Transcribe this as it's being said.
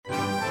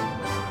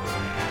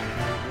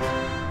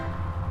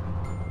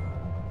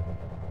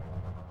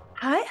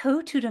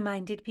Hi-ho,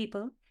 Tudor-minded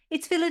people.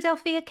 It's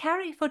Philadelphia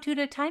Carrie for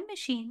Tudor Time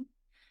Machine.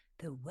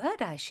 The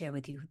word I share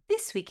with you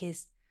this week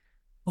is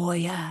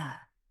boyar.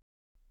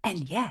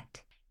 And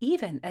yet,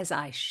 even as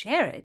I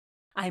share it,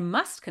 I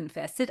must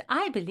confess that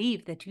I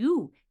believe that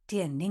you,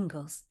 dear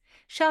Ningles,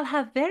 shall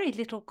have very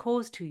little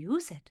cause to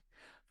use it,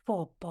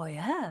 for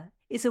boyar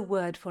is a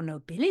word for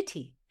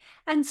nobility,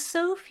 and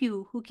so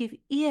few who give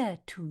ear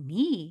to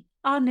me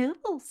are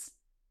nobles.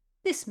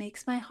 This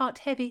makes my heart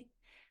heavy.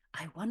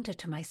 I wonder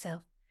to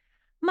myself,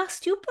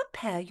 must you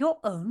prepare your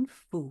own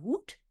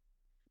food?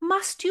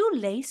 Must you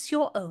lace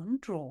your own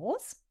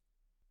drawers?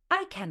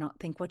 I cannot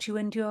think what you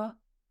endure.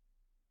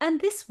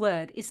 And this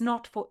word is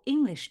not for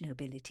English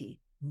nobility.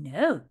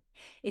 No,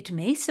 it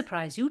may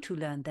surprise you to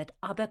learn that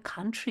other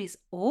countries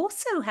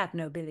also have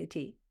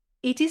nobility.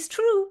 It is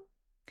true.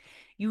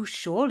 You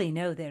surely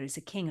know there is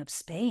a king of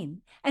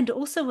Spain and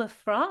also of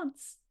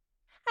France,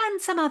 and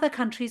some other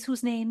countries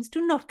whose names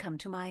do not come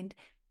to mind.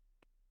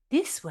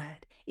 This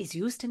word is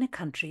used in a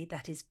country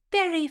that is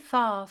very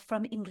far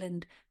from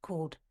England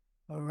called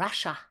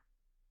Russia.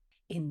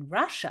 In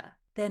Russia,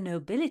 their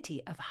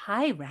nobility of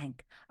high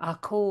rank are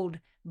called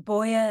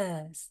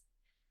boyars,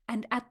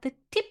 and at the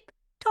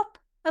tip-top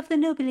of the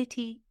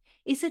nobility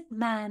is a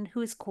man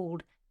who is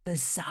called the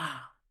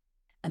Tsar.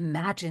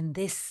 Imagine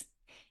this.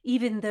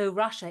 Even though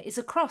Russia is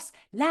across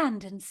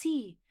land and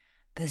sea,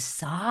 the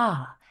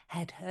Tsar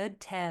had heard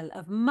tell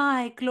of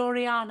my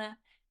Gloriana,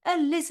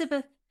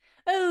 Elizabeth.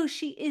 Oh,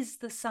 she is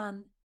the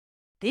sun.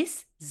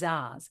 This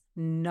Tsar's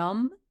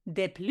nom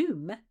de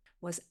plume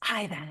was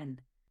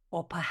Ivan,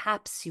 or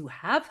perhaps you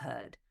have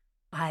heard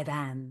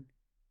Ivan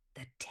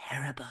the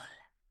Terrible.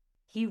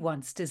 He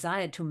once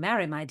desired to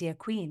marry my dear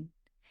queen,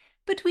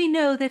 but we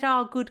know that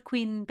our good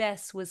Queen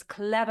Bess was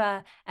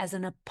clever as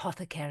an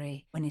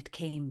apothecary when it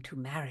came to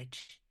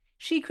marriage.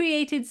 She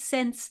created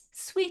scents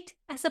sweet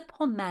as a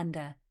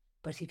pomander,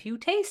 but if you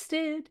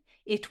tasted,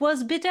 it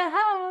was bitter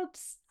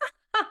herbs.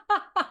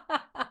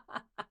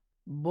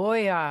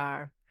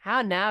 Boyar.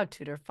 How now,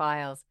 Tudor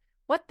Files?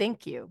 What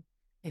think you?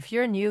 If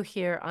you're new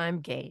here, I'm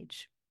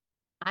Gage.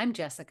 I'm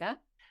Jessica.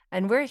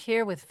 And we're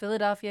here with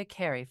Philadelphia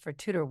Carrie for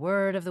Tudor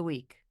Word of the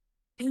Week.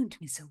 Don't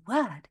miss a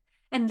word,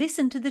 and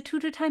listen to the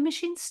Tudor Time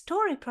Machine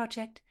Story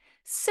Project.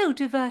 So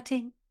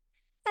diverting.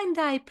 And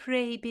I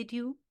pray bid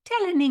you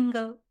tell an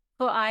ingle,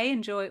 for I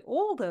enjoy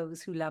all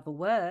those who love a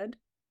word.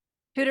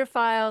 Tudor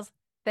Files,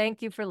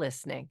 thank you for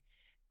listening.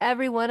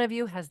 Every one of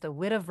you has the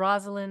wit of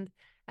Rosalind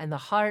and the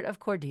heart of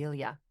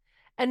Cordelia,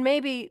 and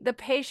maybe the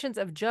patience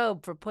of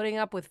Job for putting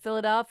up with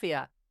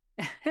Philadelphia.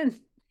 And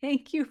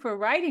thank you for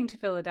writing to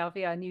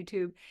Philadelphia on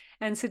YouTube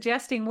and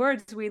suggesting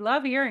words. We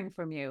love hearing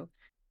from you.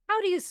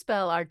 How do you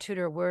spell our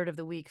Tudor Word of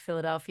the Week,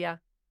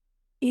 Philadelphia?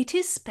 It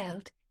is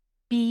spelled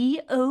B-O-Y-A-R,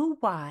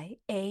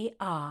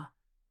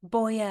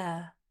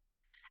 boyar.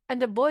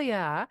 And a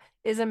boyar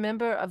is a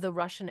member of the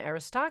Russian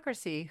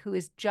aristocracy who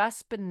is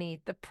just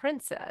beneath the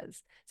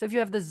princes. So if you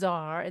have the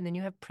Tsar, and then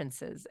you have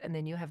princes, and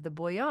then you have the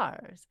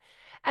boyars.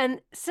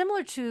 And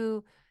similar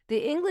to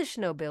the English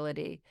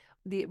nobility,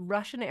 the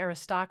Russian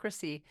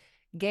aristocracy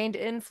gained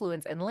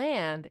influence and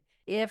land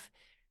if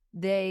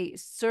they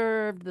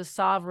served the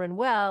sovereign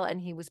well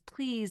and he was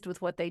pleased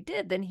with what they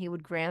did, then he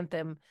would grant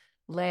them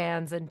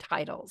lands and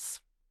titles.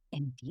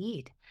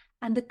 Indeed,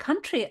 and the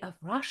country of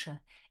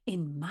Russia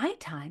in my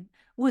time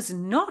was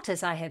not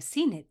as I have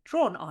seen it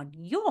drawn on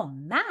your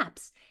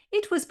maps.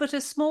 It was but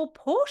a small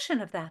portion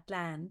of that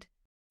land.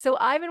 So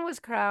Ivan was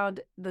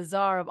crowned the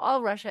Tsar of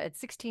all Russia at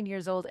 16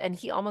 years old, and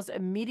he almost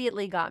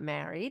immediately got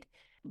married,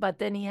 but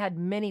then he had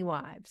many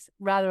wives,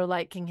 rather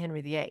like King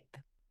Henry VIII.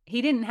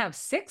 He didn't have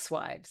 6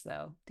 wives,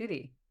 though, did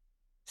he?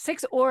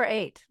 6 or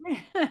 8.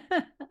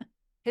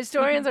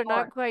 Historians are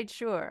not quite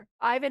sure.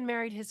 Ivan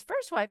married his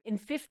first wife in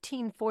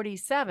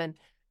 1547,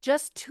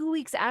 just 2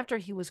 weeks after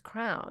he was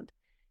crowned.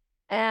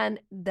 And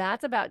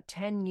that's about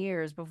 10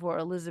 years before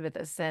Elizabeth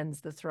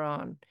ascends the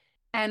throne.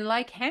 And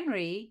like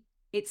Henry,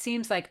 it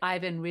seems like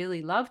Ivan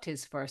really loved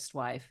his first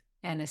wife,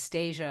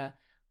 Anastasia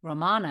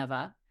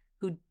Romanova,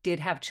 who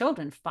did have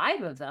children,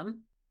 5 of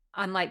them,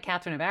 unlike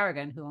Catherine of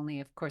Aragon, who only,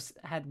 of course,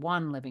 had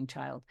 1 living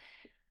child.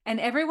 And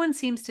everyone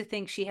seems to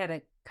think she had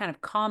a kind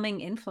of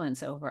calming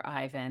influence over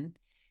Ivan,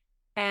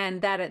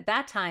 and that at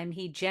that time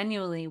he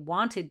genuinely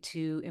wanted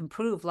to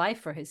improve life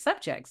for his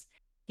subjects.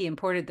 He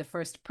imported the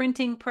first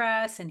printing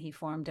press, and he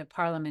formed a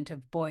parliament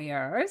of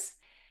boyars.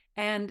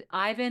 And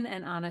Ivan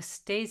and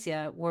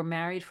Anastasia were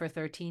married for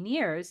 13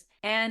 years.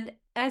 And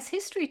as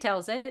history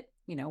tells it,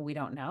 we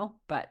don't know,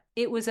 but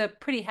it was a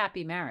pretty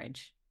happy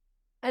marriage.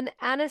 And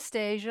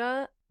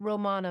Anastasia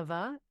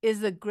Romanova is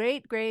the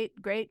great, great,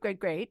 great, great,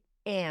 great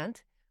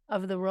aunt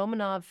of the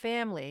Romanov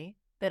family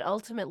that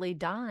ultimately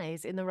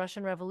dies in the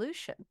Russian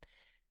Revolution.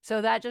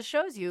 So that just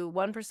shows you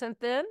 1%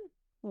 then,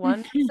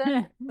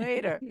 1%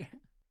 later. Yeah.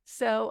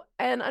 So,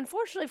 and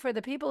unfortunately for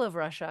the people of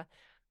Russia,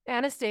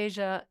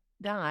 Anastasia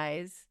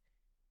dies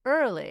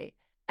early.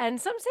 And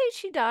some say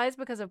she dies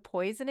because of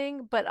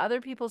poisoning, but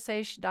other people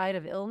say she died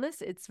of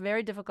illness. It's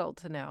very difficult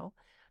to know.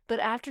 But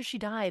after she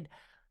died,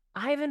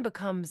 Ivan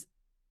becomes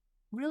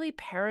really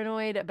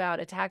paranoid about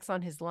attacks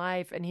on his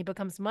life, and he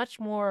becomes much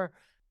more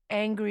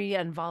angry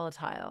and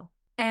volatile.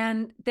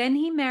 And then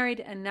he married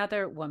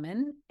another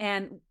woman.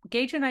 And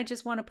Gage and I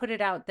just want to put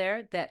it out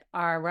there that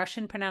our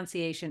Russian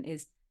pronunciation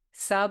is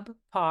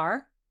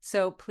subpar.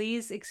 So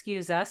please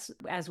excuse us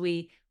as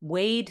we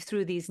wade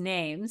through these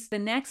names. The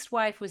next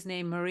wife was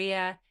named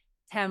Maria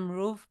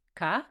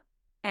Temruvka,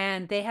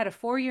 and they had a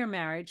 4-year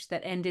marriage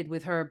that ended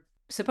with her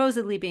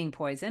supposedly being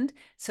poisoned.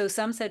 So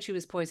some said she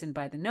was poisoned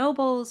by the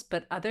nobles,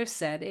 but others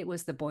said it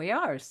was the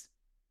boyars.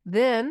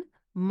 Then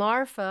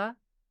Marfa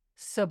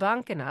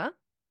Sobankina,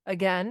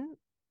 again,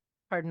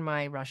 pardon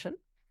my Russian,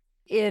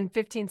 in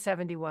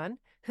 1571,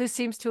 who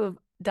seems to have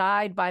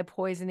died by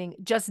poisoning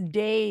just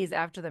days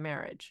after the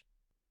marriage.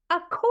 A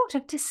court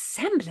of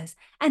dissemblers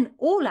and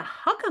all a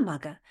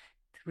hugger-mugger.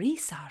 3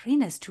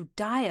 Tsarinas to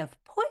die of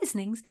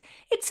poisonings.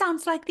 It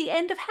sounds like the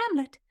end of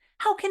Hamlet.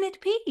 How can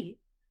it be?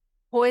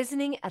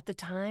 Poisoning at the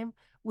time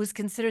was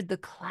considered the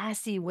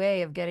classy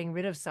way of getting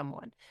rid of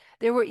someone.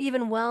 There were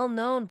even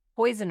well-known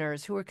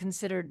poisoners who were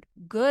considered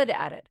good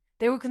at it.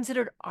 They were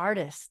considered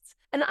artists.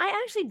 And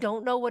I actually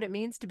don't know what it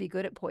means to be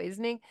good at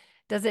poisoning.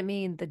 Does it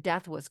mean the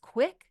death was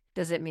quick?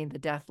 Does it mean the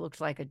death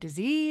looked like a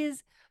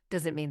disease?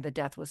 Does it mean the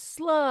death was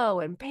slow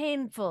and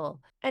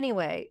painful?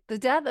 Anyway, the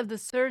death of the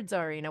third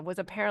Tsarina was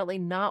apparently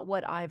not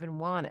what Ivan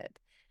wanted,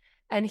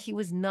 and he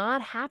was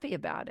not happy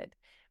about it.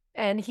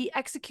 And he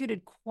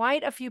executed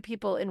quite a few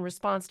people in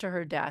response to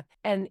her death,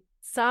 and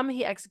some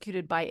he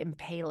executed by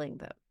impaling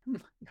them. Oh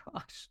my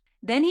gosh.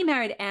 Then he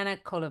married Anna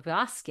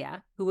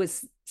Kolovaskia, who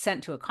was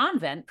sent to a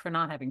convent for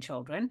not having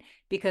children,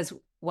 because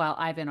while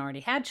Ivan already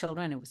had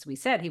children, as we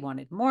said, he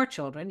wanted more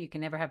children. You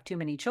can never have too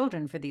many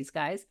children for these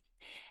guys.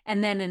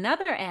 And then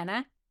another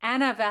Anna,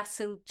 Anna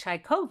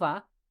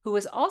Vasilchaikova, who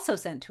was also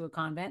sent to a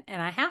convent.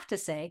 And I have to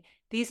say,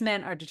 these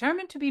men are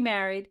determined to be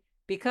married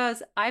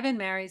because Ivan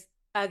marries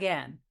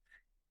again.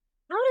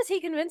 How does he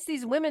convince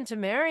these women to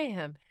marry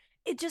him?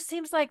 It just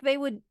seems like they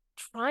would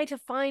try to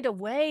find a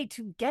way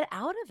to get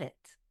out of it.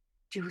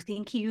 Do you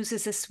think he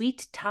uses a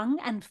sweet tongue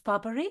and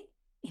fubbery?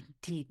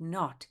 Indeed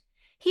not.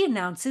 He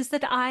announces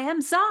that I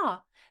am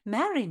Tsar.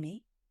 Marry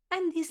me,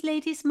 and these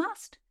ladies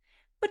must.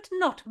 But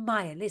not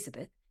my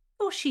Elizabeth,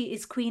 for she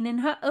is queen in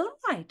her own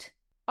right.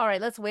 All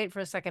right, let's wait for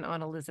a second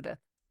on Elizabeth.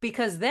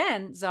 Because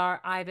then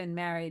Tsar Ivan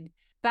married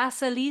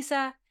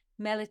Vasilisa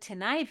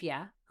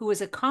Melitinaivia, who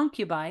was a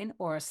concubine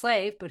or a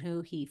slave, but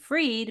who he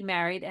freed,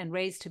 married, and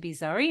raised to be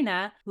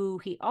Tsarina, who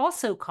he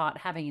also caught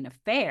having an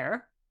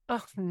affair.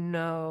 Oh,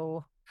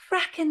 no.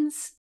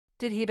 Frackens!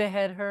 Did he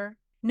behead her?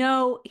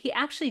 No, he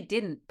actually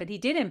didn't, but he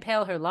did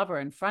impale her lover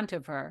in front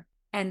of her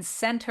and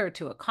sent her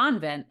to a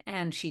convent,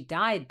 and she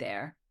died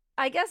there.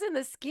 I guess in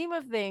the scheme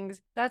of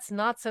things, that's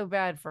not so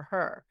bad for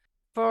her.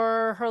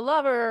 For her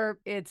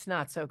lover, it's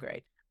not so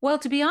great. Well,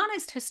 to be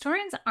honest,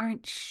 historians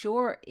aren't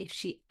sure if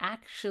she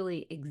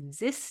actually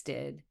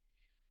existed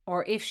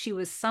or if she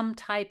was some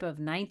type of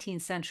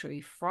 19th century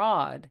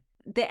fraud.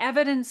 The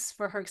evidence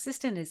for her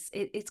existence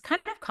it's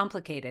kind of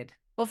complicated.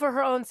 Well, for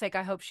her own sake,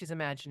 I hope she's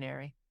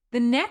imaginary. The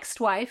next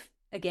wife,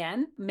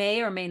 again,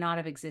 may or may not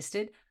have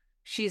existed.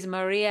 She's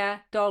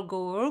Maria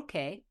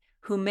Dolgoruke,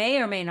 who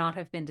may or may not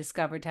have been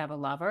discovered to have a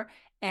lover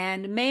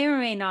and may or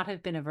may not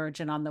have been a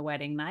virgin on the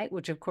wedding night,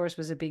 which of course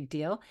was a big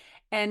deal,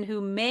 and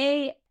who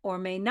may or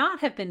may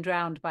not have been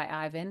drowned by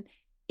Ivan,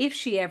 if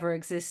she ever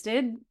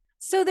existed.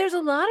 So there's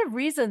a lot of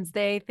reasons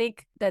they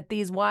think that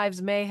these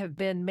wives may have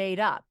been made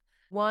up.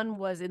 One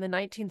was in the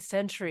 19th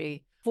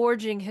century,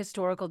 forging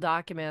historical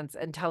documents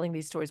and telling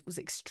these stories was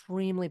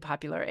extremely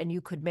popular, and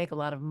you could make a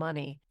lot of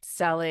money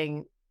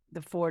selling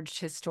the forged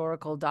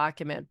historical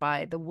document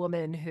by the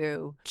woman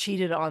who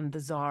cheated on the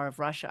Tsar of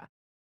Russia.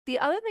 The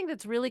other thing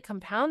that's really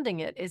compounding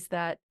it is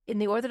that in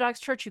the Orthodox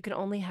Church, you can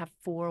only have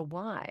 4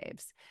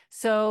 wives.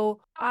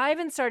 So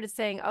Ivan started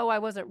saying, oh, I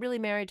wasn't really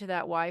married to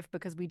that wife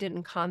because we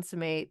didn't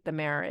consummate the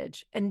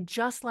marriage. And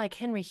just like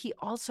Henry, he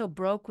also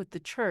broke with the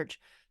church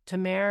to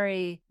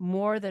marry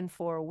more than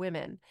 4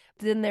 women.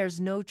 Then there's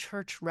no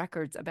church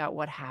records about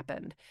what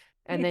happened.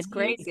 And it's then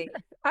crazy.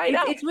 I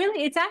know.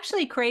 It's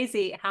actually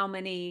crazy how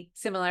many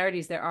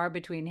similarities there are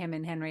between him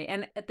and Henry.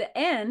 And at the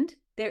end,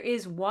 there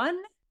is one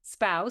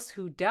spouse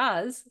who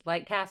does,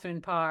 like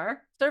Catherine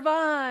Parr,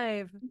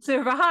 survive.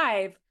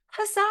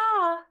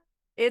 Huzzah!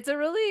 It's a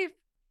relief.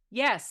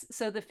 Yes.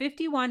 So the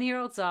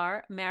 51-year-old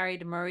Tsar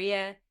married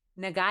Maria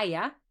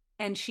Nagaya,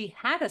 and she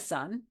had a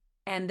son.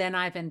 And then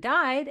Ivan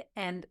died.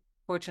 And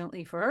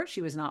fortunately for her,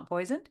 she was not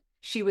poisoned.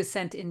 She was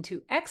sent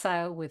into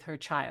exile with her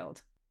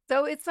child.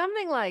 So it's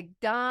something like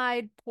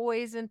died,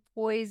 poisoned,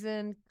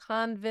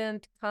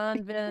 convent,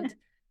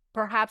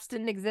 perhaps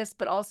didn't exist,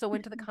 but also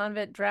went to the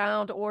convent,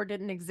 drowned, or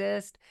didn't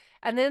exist.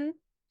 And then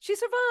she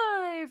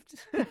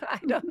survived. I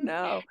don't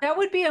know. That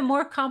would be a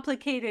more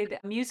complicated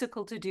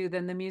musical to do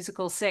than the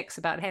musical 6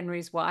 about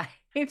Henry's wives.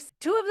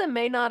 2 of them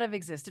may not have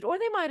existed, or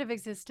they might have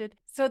existed.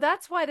 So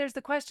that's why there's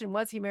the question,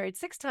 was he married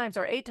 6 times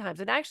or 8 times?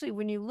 And actually,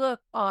 when you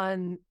look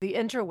on the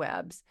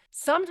interwebs,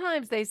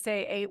 sometimes they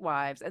say 8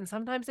 wives and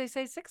sometimes they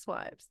say 6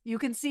 wives. You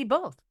can see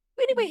both.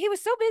 Anyway, he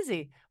was so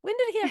busy. When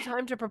did he have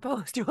time to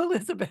propose to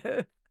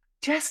Elizabeth?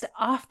 Just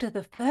after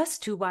the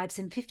first two wives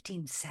in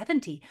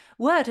 1570,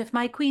 word of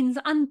my queen's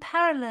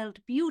unparalleled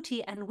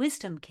beauty and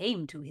wisdom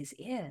came to his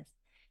ears.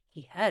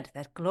 He heard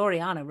that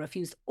Gloriana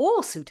refused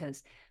all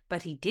suitors,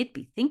 but he did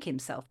bethink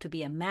himself to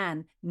be a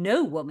man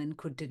no woman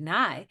could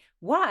deny.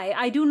 Why,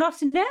 I do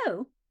not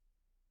know.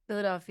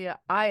 Philadelphia,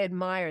 I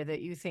admire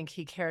that you think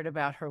he cared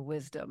about her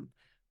wisdom,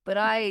 but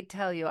I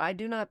tell you, I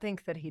do not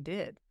think that he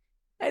did.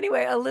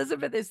 Anyway,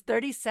 Elizabeth is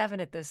 37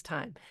 at this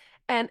time,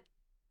 and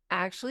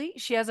actually,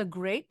 she has a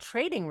great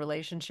trading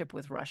relationship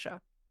with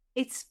Russia.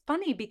 It's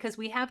funny because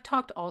we have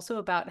talked also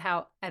about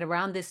how at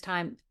around this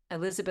time,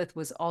 Elizabeth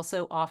was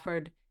also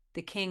offered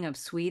the King of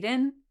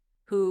Sweden,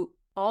 who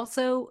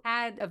also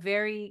had a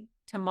very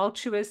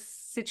tumultuous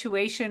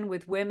situation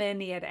with women.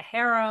 He had a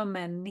harem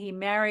and he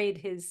married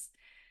his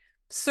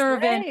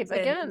servant, Slave, and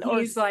again, or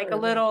he's like a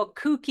servant. little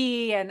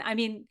kooky. And I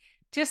mean,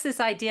 just this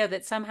idea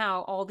that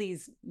somehow all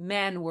these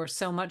men were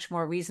so much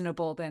more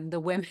reasonable than the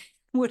women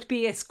would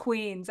be as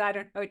queens. I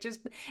don't know.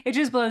 It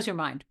just blows your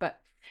mind. But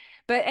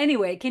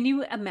anyway, can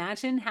you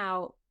imagine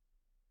how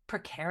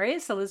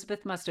precarious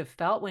Elizabeth must have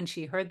felt when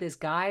she heard this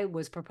guy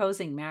was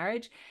proposing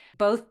marriage?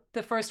 Both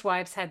the first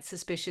wives had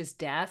suspicious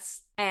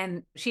deaths,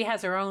 and she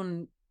has her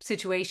own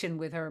situation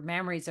with her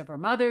memories of her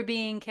mother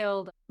being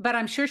killed. But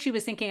I'm sure she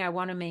was thinking, I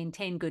want to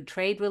maintain good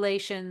trade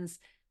relations,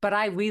 but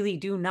I really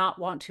do not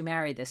want to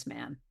marry this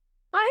man.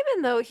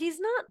 Ivan, though, he's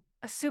not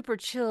a super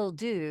chill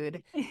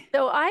dude,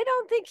 so I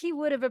don't think he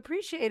would have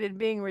appreciated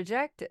being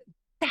rejected.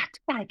 That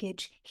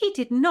baggage he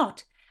did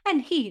not,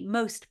 and he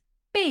most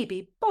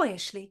baby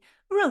boyishly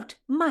wrote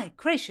my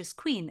gracious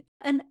queen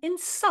an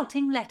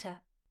insulting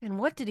letter. And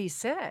what did he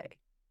say?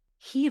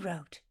 He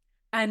wrote,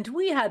 and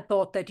we had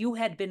thought that you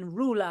had been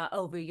ruler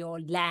over your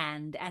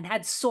land, and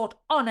had sought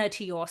honour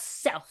to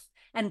yourself,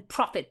 and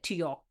profit to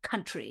your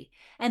country,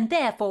 and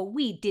therefore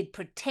we did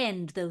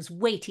pretend those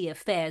weighty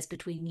affairs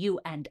between you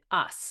and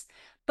us.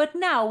 But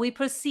now we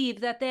perceive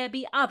that there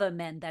be other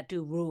men that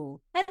do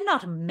rule, and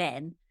not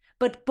men,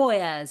 but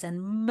boyars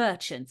and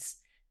merchants,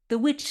 the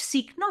which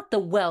seek not the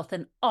wealth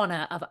and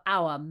honour of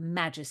our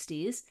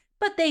majesties,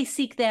 but they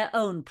seek their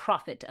own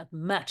profit of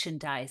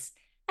merchandise,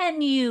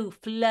 and you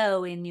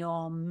flow in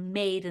your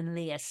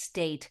maidenly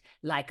estate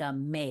like a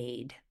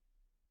maid.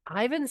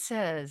 Ivan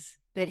says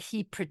that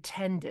he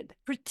pretended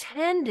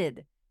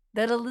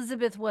that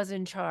Elizabeth was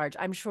in charge.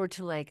 I'm sure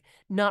to like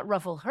not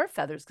ruffle her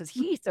feathers because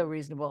he's so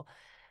reasonable.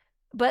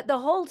 But the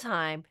whole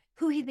time,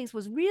 who he thinks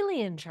was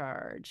really in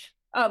charge.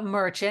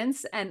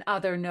 Merchants and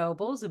other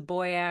nobles,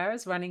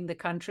 boyars running the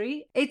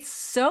country. It's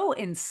so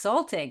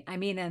insulting. I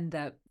mean, and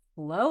the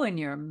flow in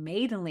your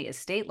maidenly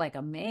estate like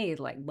a maid,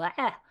 like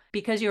blah.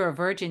 Because you're a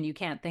virgin, you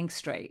can't think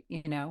straight,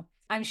 you know?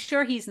 I'm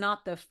sure he's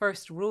not the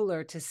first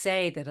ruler to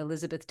say that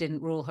Elizabeth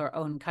didn't rule her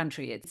own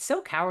country. It's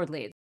so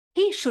cowardly.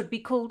 He should be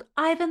called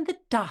Ivan the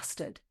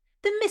Dastard.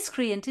 The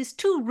miscreant is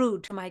too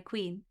rude to my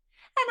queen.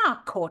 And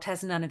our court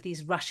has none of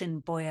these Russian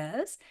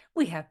boyars.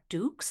 We have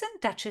dukes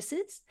and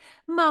duchesses,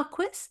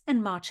 marquis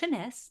and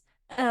marchioness,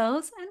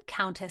 earls and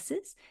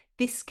countesses,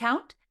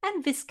 viscount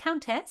and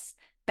viscountess,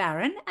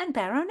 baron and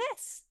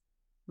baroness.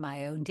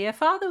 My own dear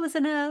father was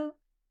an earl.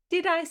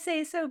 Did I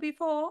say so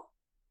before?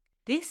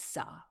 This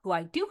Tsar, who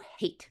I do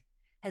hate,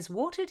 has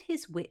watered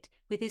his wit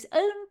with his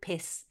own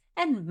piss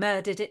and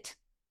murdered it.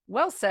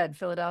 Well said,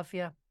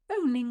 Philadelphia.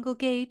 Oh, Ningle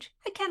Gage,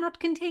 I cannot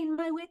contain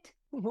my wit.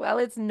 Well,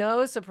 it's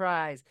no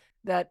surprise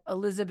that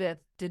Elizabeth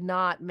did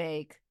not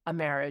make a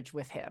marriage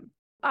with him.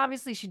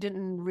 Obviously, she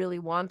didn't really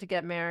want to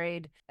get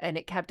married, and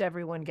it kept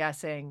everyone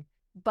guessing.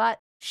 But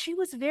she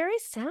was very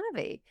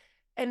savvy.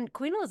 And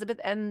Queen Elizabeth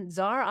and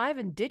Tsar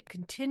Ivan did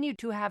continue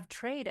to have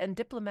trade and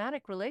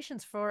diplomatic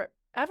relations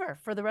forever,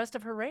 for the rest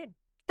of her reign.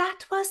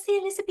 That was the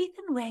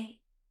Elizabethan way.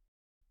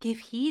 Give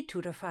heed,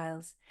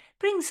 Tudorphiles.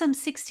 Bring some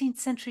 16th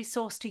century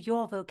source to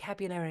your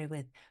vocabulary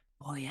with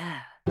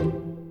boyar.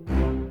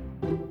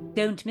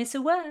 Don't miss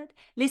a word.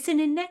 Listen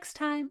in next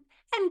time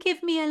and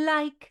give me a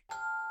like.